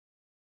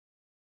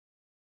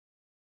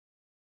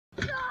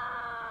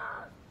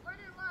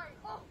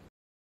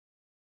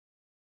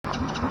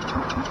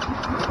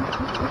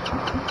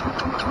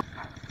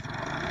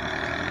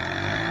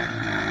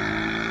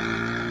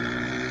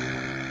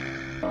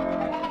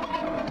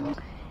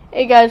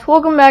Hey guys,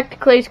 welcome back to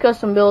Clay's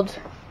Custom Builds.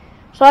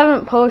 So I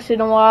haven't posted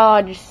in a while.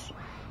 I just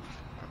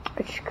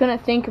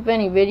couldn't think of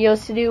any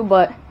videos to do,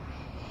 but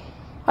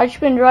I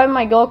just been driving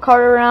my Go Kart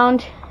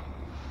around,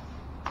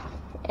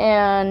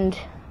 and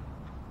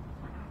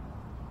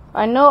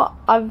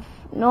I've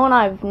known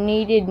I've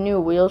needed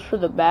new wheels for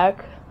the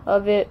back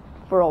of it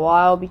for a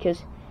while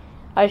because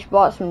I just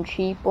bought some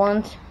cheap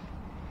ones,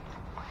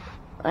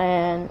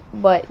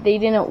 but they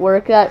didn't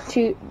work that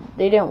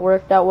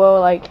well,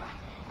 like,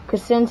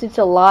 because since it's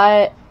a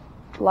live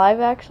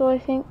axle, I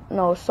think,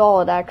 no,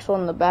 solid axle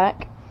in the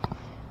back,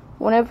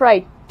 whenever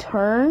I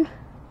turn,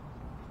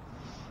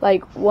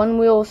 like, one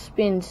wheel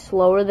spins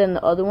slower than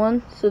the other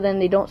one, so then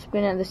they don't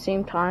spin at the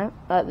same time,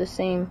 well,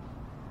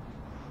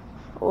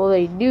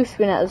 they do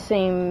spin at the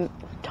same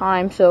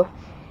time, so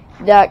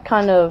that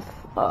kind of,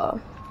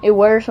 it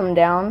wears them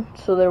down,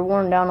 so they're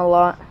worn down a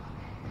lot.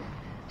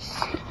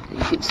 You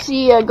can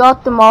see I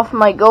got them off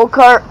my Go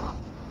Kart.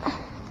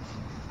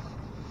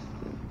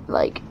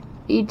 Like,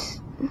 its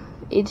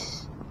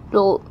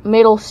the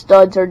middle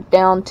studs are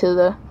down to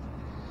the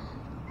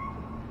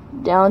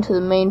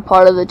main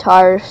part of the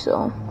tire.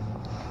 So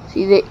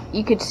see that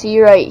you could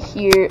see right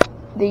here,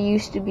 they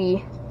used to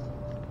be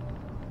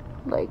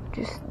like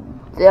just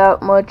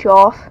that much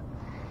off,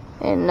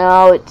 and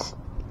now it's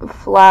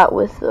flat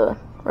with the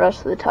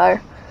rest of the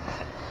tire.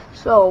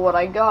 So what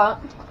I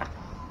got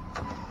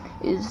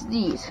is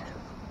these.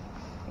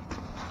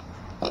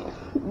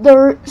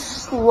 They're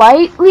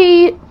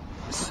slightly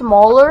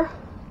smaller,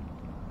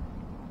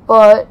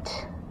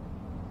 but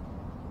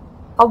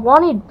I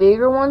wanted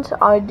bigger ones.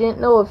 I didn't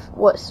know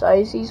what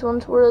size these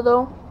ones were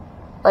though,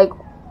 like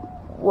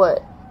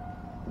what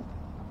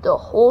the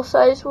whole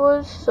size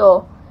was.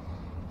 So,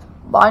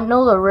 but I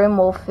know the rim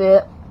will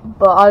fit,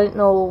 but I didn't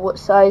know what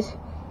size.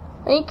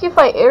 I think if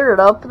I air it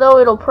up though,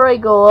 it'll probably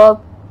go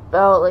up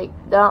about like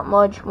that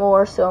much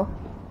more, so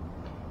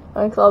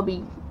I think that'll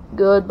be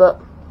good.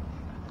 But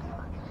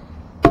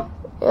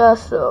yeah,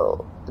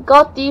 so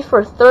got these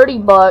for 30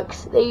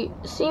 bucks. They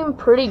seem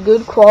pretty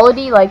good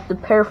quality, like the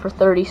pair for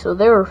 30, so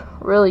they were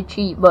really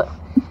cheap, but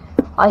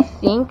I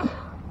think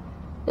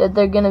that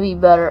they're gonna be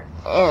better.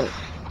 And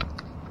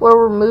where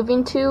we're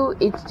moving to,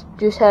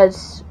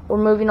 we're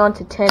moving on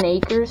to 10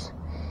 acres,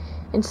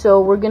 and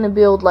so we're gonna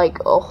build like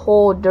a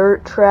whole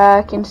dirt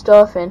track and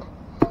stuff, and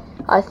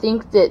I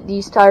think that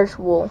these tires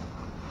will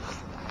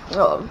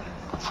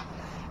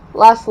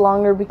last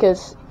longer,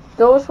 because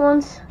those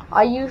ones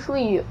I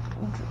usually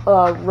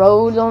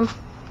rode them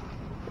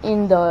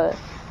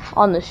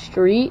on the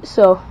street,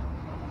 so,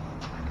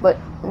 but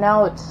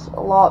now it's a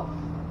lot,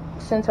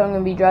 since I'm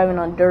gonna be driving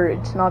on dirt,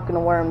 it's not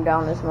gonna wear them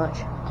down as much.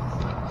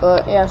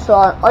 But yeah, so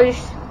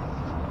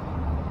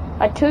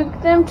I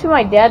took them to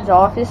my dad's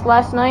office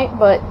last night,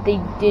 but they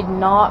did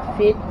not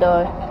fit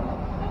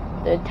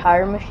the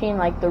tire machine.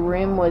 Like, the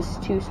rim was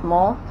too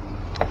small,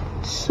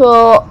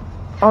 so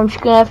I'm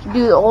just gonna have to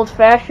do the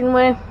old-fashioned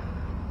way,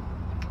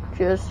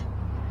 just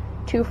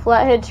 2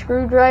 flathead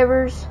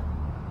screwdrivers,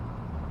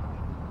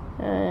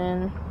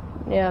 and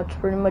yeah, that's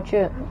pretty much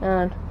it.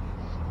 And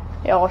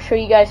yeah, I'll show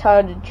you guys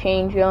how to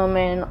change them,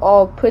 and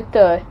I'll put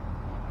the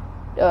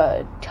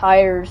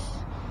tires.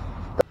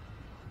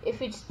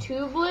 If it's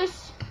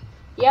tubeless,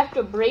 you have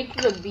to break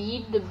the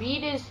bead. The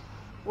bead is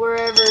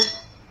wherever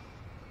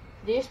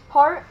this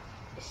part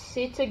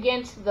sits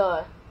against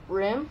the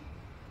rim.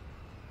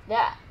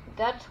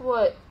 That's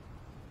what,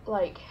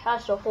 like,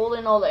 has to hold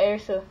in all the air.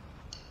 So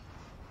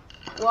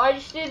what I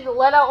just did is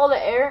let out all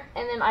the air,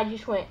 and then I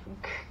just went,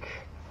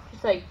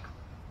 just like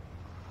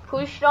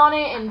pushed on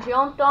it and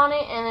jumped on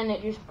it, and then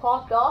it just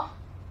popped off.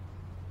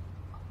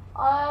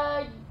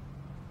 I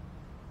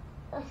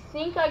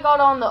think I got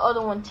on the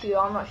other one too,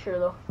 I'm not sure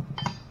though.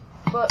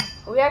 But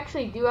we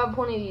actually do have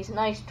one of these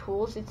nice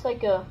tools. It's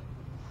like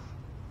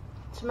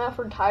it's meant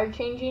for tire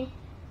changing.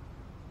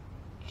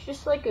 It's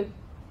just like a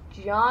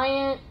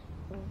giant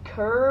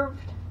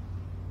curved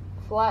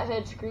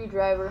flathead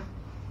screwdriver,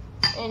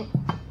 and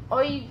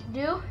all you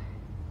do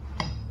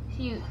is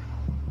you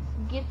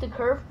get the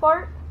curved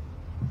part,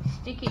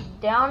 stick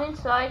it down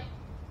inside,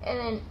 and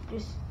then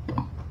just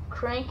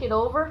crank it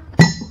over.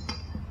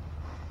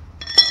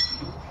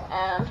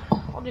 And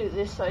I'll do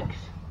this side,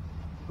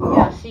 'cause,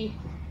 yeah, see,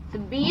 the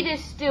bead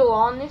is still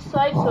on this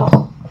side,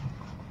 so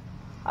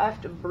I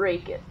have to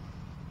break it.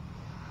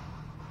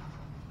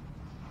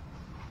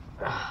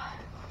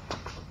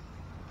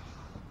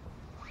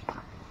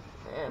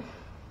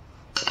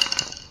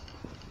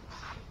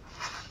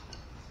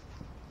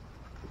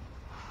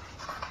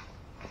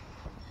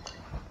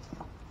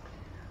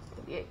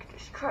 Maybe I could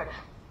just try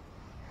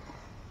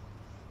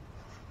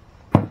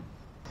to.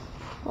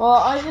 Well,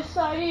 I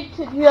decided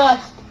to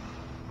just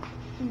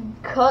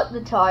cut the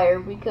tire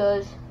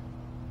because,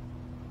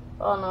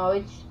 oh no,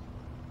 it's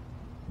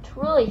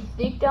really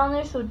thick down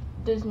there, so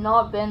it does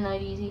not bend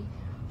that easy.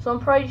 So I'm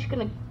probably just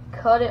gonna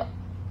cut it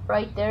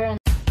right there. And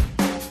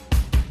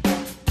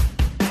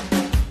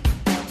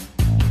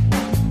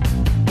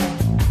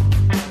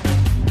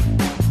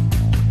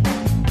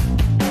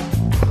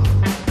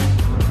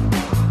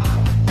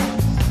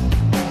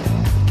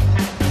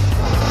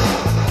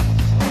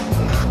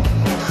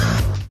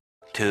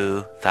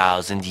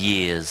 2,000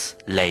 years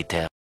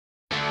later.